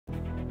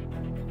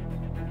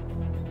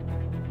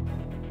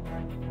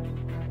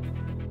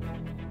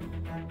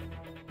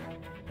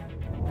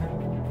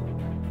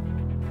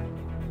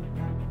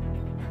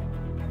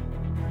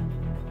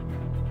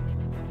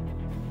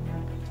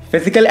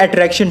Physical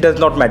attraction does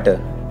not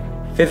matter.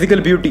 Physical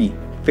beauty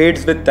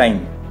fades with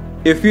time.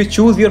 If you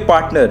choose your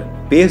partner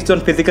based on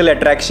physical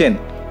attraction,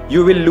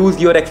 you will lose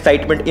your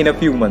excitement in a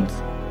few months.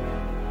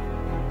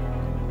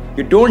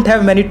 You don't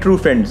have many true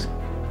friends.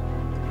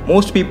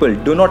 Most people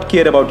do not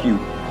care about you.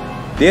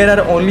 There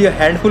are only a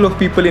handful of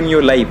people in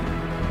your life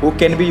who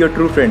can be your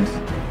true friends,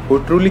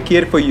 who truly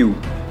care for you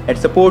and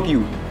support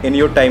you in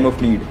your time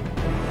of need.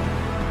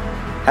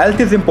 Health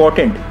is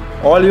important.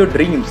 All your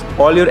dreams,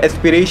 all your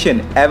aspiration,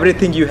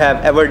 everything you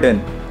have ever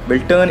done will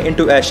turn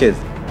into ashes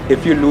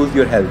if you lose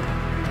your health.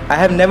 I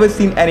have never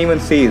seen anyone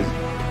say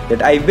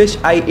that I wish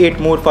I ate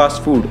more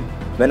fast food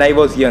when I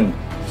was young,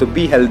 so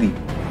be healthy.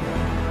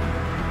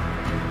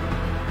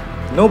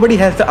 Nobody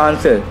has the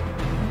answer.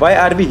 Why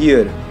are we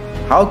here?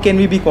 How can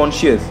we be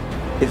conscious?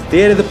 Is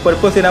there a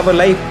purpose in our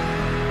life?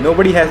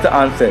 Nobody has the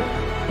answer.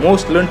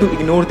 Most learn to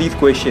ignore these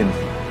questions.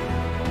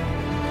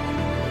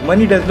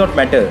 Money does not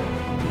matter.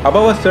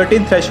 Above a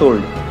certain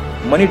threshold,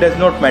 money does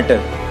not matter.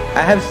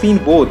 I have seen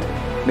both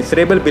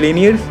miserable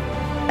billionaires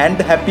and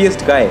the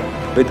happiest guy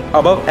with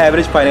above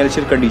average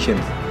financial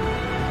conditions.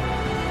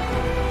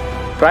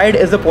 Pride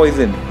is a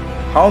poison.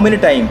 How many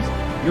times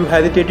you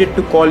hesitated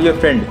to call your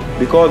friend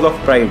because of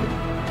pride?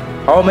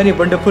 How many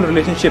wonderful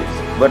relationships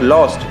were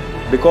lost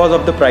because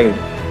of the pride?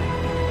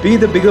 Be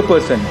the bigger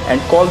person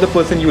and call the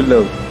person you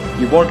love.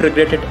 You won't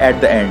regret it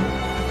at the end.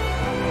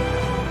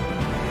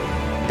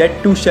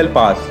 That too shall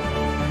pass.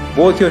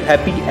 Both your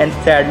happy and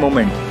sad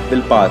moments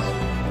will pass.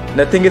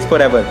 Nothing is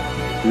forever.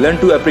 Learn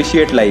to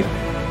appreciate life.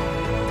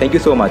 Thank you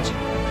so much.